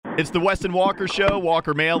It's the Weston Walker Show.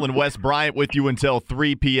 Walker Mail and Wes Bryant with you until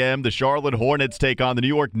 3 p.m. The Charlotte Hornets take on the New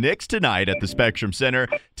York Knicks tonight at the Spectrum Center.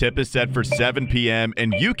 Tip is set for 7 p.m.,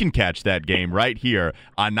 and you can catch that game right here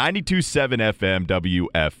on 92.7 FM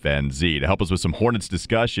WFNZ. To help us with some Hornets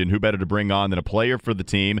discussion, who better to bring on than a player for the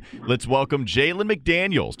team? Let's welcome Jalen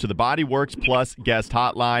McDaniels to the Bodyworks Plus guest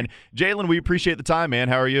hotline. Jalen, we appreciate the time, man.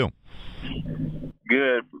 How are you?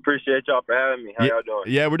 Good. Appreciate y'all for having me. How y'all doing?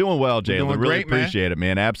 Yeah, we're doing well, Jalen. Doing Really great, man. appreciate it,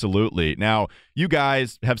 man. Absolutely. Now, you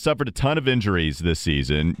guys have suffered a ton of injuries this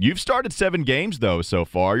season. You've started 7 games, though, so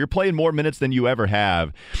far. You're playing more minutes than you ever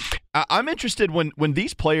have. I'm interested when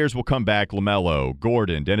these players will come back, LaMelo,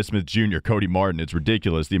 Gordon, Dennis Smith Jr., Cody Martin. It's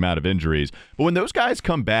ridiculous, the amount of injuries. But when those guys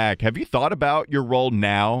come back, have you thought about your role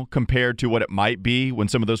now compared to what it might be when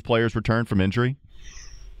some of those players return from injury?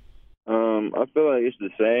 I feel like it's the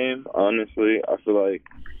same, honestly. I feel like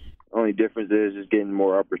the only difference is just getting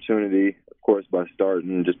more opportunity, of course, by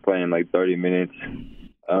starting, just playing like 30 minutes.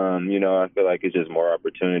 I feel like it's just more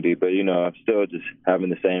opportunity. But, I'm still just having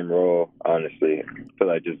the same role, honestly. I feel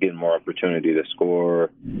like just getting more opportunity to score,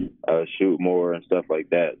 shoot more and stuff like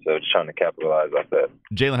that. So just trying to capitalize off that.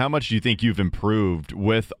 Jalen, how much do you think you've improved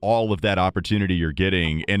with all of that opportunity you're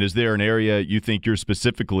getting? And is there an area you think you're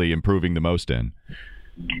specifically improving the most in?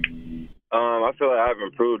 I feel like I've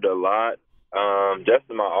improved a lot, just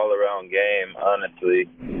in my all-around game, honestly.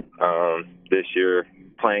 This year,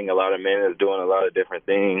 playing a lot of minutes, doing a lot of different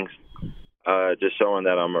things, just showing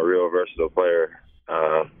that I'm a real versatile player.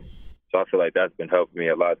 So I feel like that's been helping me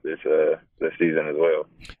a lot this season as well.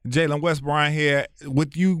 Jalen, Wes Bryant here.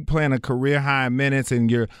 With you playing a career-high in minutes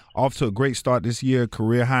and you're off to a great start this year,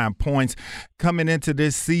 career-high in points, coming into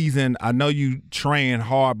this season, I know you trained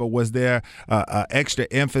hard, but was there extra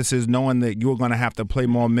emphasis knowing that you were going to have to play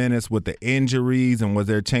more minutes with the injuries, and was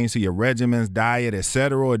there a change to your regimens, diet, et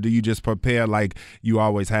cetera, or do you just prepare like you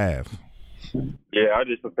always have? Yeah, I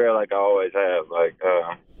just prepare like I always have.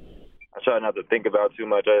 I try not to think about too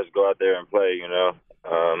much. I just go out there and play,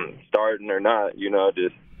 starting or not,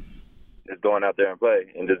 just going out there and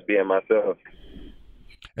play and just being myself.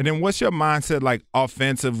 And then what's your mindset like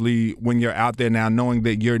offensively when you're out there now, knowing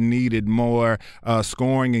that you're needed more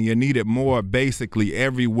scoring and you're needed more basically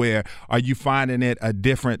everywhere? Are you finding it a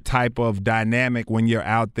different type of dynamic when you're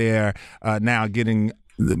out there now getting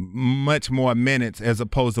much more minutes as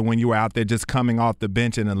opposed to when you were out there just coming off the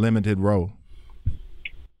bench in a limited role?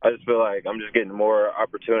 I just feel like I'm just getting more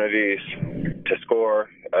opportunities to score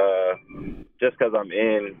just because I'm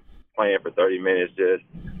playing for 30 minutes. Just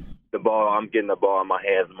I'm getting the ball in my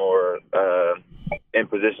hands more, in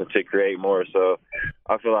position to create more. So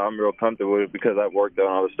I feel like I'm real comfortable with it because I've worked on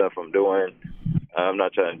all the stuff I'm doing. I'm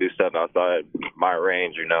not trying to do stuff outside my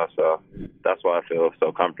range, so that's why I feel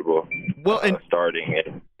so comfortable starting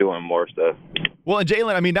and doing more stuff. Well, and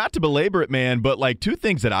Jalen, not to belabor it, man, but like 2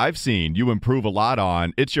 things that I've seen you improve a lot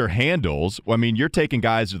on, it's your handles. You're taking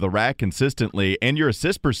guys to the rack consistently, and your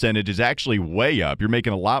assist percentage is actually way up. You're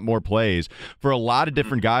making a lot more plays for a lot of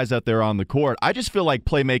different guys out there on the court. I just feel like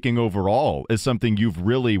playmaking overall is something you've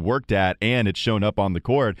really worked at, and it's shown up on the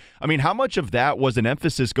court. How much of that was an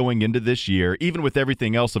emphasis going into this year, even with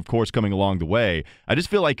everything else, of course, coming along the way? I just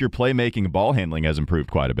feel like your playmaking and ball handling has improved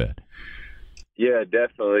quite a bit. Yeah,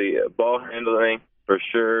 definitely. Ball handling, for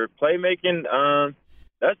sure. Playmaking,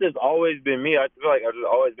 that's just always been me. I feel like I've just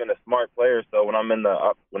always been a smart player. So when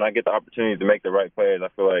when I get the opportunity to make the right plays, I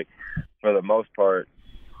feel like for the most part,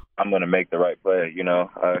 I'm going to make the right play.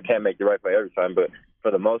 I can't make the right play every time, but for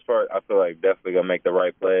the most part, I feel like definitely going to make the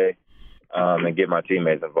right play and get my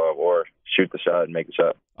teammates involved or shoot the shot and make the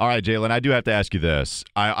shot. All right, Jalen, I do have to ask you this.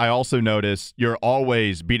 I also notice you're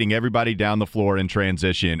always beating everybody down the floor in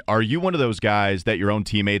transition. Are you one of those guys that your own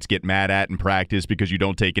teammates get mad at in practice because you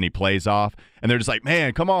don't take any plays off? And they're just like,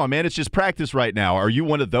 man, come on, man, it's just practice right now. Are you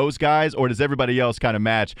one of those guys, or does everybody else kind of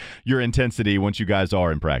match your intensity once you guys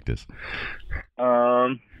are in practice?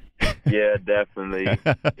 Yeah, definitely.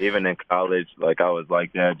 Even in college, I was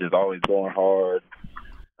like that, just always going hard.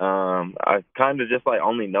 I kind of just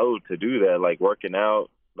only know to do that, working out.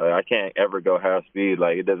 I can't ever go half speed.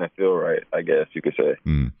 It doesn't feel right, I guess you could say.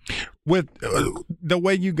 With the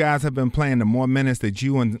way you guys have been playing, the more minutes that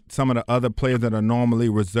you and some of the other players that are normally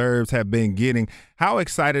reserves have been getting, how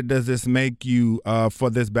excited does this make you for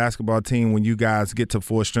this basketball team when you guys get to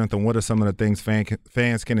full strength, and what are some of the things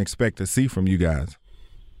fans can expect to see from you guys?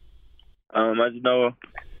 I just know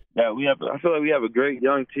that I feel like we have a great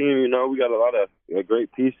young team. We got a lot of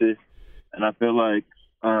great pieces, and I feel like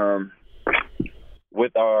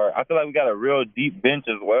I feel like we got a real deep bench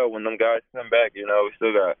as well. When them guys come back, we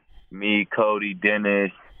still got me, Cody,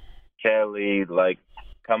 Dennis, Kelly,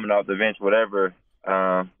 coming off the bench, whatever.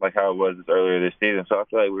 I was earlier this season. So I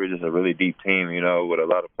feel like we were just a really deep team, with a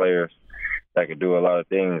lot of players that could do a lot of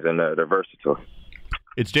things, and they're versatile.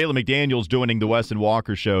 It's Jalen McDaniels joining the Wes and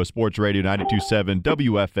Walker Show, Sports Radio 92.7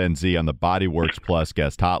 WFNZ on the Bodyworks Plus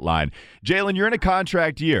guest hotline. Jalen, you're in a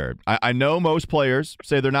contract year. I know most players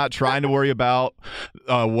say they're not trying to worry about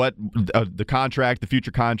the contract, the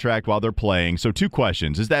future contract while they're playing. So 2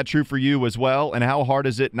 questions. Is that true for you as well? And how hard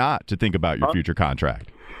is it not to think about your future contract?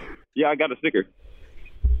 Yeah, I got a sticker.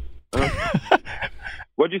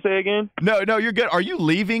 What'd you say again? No, you're good. Are you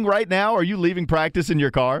leaving right now? Are you leaving practice in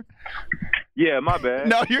your car? Yeah, my bad.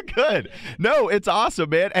 No, you're good. No, it's awesome,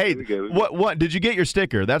 man. Hey, what did you get your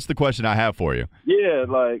sticker? That's the question I have for you. Yeah,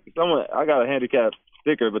 I got a handicap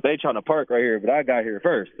sticker, but they trying to park right here, but I got here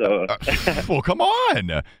first. So, well, come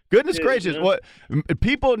on. Goodness gracious. Man. What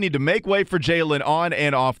people need to make way for Jalen on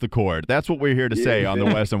and off the court. That's what we're here to say on the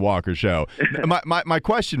Wes and Walker Show. My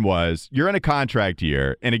question was, you're in a contract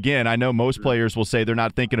year, and again, I know most players will say they're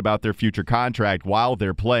not thinking about their future contract while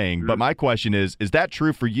they're playing, but my question is that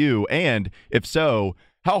true for you? And if so,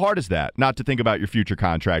 how hard is that not to think about your future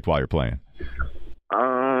contract while you're playing?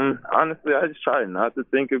 Honestly, I just try not to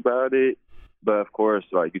think about it. But of course,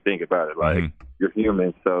 you think about it, you're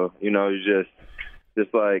human. So, you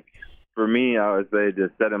just like, for me, I would say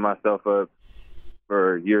just setting myself up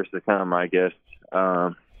for years to come, I guess,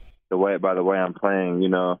 by the way I'm playing,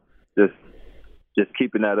 just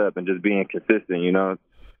keeping that up and just being consistent, I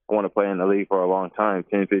want to play in the league for a long time,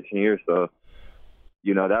 10, 15 years. So,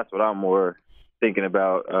 that's what I'm more thinking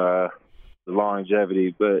about, the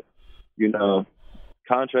longevity. But,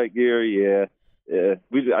 contract year, yeah. Yeah,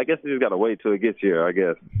 I guess we just got to wait till it gets here, I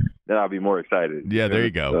guess. Then I'll be more excited. Yeah, there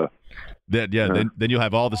you go. So, then you'll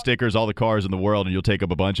have all the stickers, all the cars in the world, and you'll take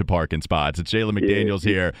up a bunch of parking spots. It's Jalen McDaniels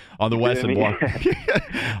here on the Wes and Walker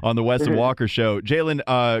on the Wes and Walker Show. Jalen,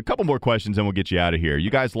 a couple more questions, and we'll get you out of here. You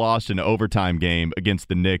guys lost an overtime game against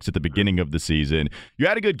the Knicks at the beginning of the season. You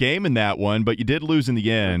had a good game in that one, but you did lose in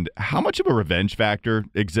the end. How much of a revenge factor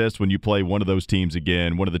exists when you play one of those teams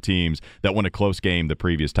again, one of the teams that won a close game the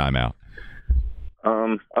previous time out?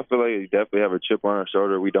 I feel like we definitely have a chip on our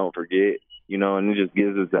shoulder. We don't forget, and it just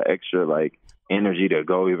gives us the extra energy to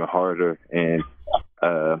go even harder and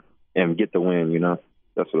get the win.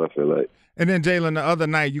 That's what I feel like. And then, Jalen, the other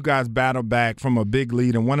night you guys battled back from a big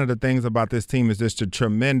lead, and one of the things about this team is just a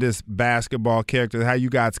tremendous basketball character, how you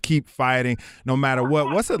guys keep fighting no matter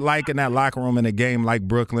what. What's it like in that locker room in a game like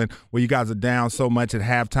Brooklyn where you guys are down so much at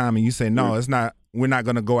halftime and you say, no, it's not. We're not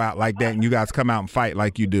going to go out like that, and you guys come out and fight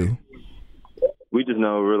like you do? We just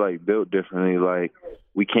know we're built differently.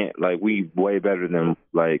 We can't we way better than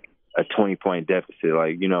a 20-point deficit.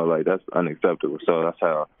 That's unacceptable. So that's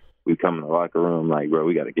how we come in the locker room. Bro,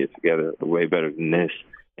 we got to get together way better than this,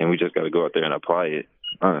 and we just got to go out there and apply it.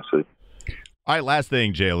 Honestly. All right, last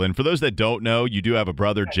thing, Jalen. For those that don't know, you do have a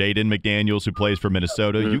brother, Jaden McDaniels, who plays for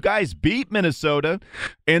Minnesota. Mm-hmm. You guys beat Minnesota,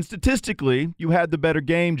 and statistically, you had the better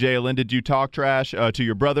game, Jalen. Did you talk trash to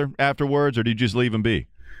your brother afterwards, or did you just leave him be?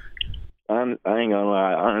 I ain't gonna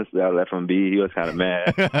lie. Honestly, I left him be. He was kind of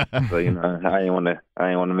mad, so I ain't want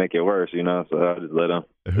to make it worse, So I just let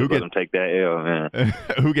him take that L, man.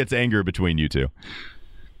 Who gets anger between you two?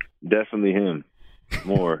 Definitely him.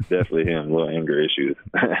 Definitely him. Little anger issues.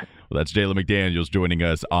 Well, that's Jalen McDaniels joining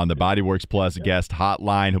us on the Bodyworks Plus guest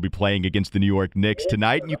hotline. He'll be playing against the New York Knicks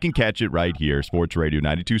tonight, and you can catch it right here, Sports Radio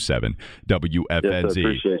 92.7 WFNZ. Yes, I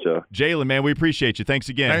appreciate y'all. Jalen, man, we appreciate you. Thanks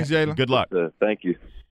again. Thanks, Jalen. Good luck. Thank you.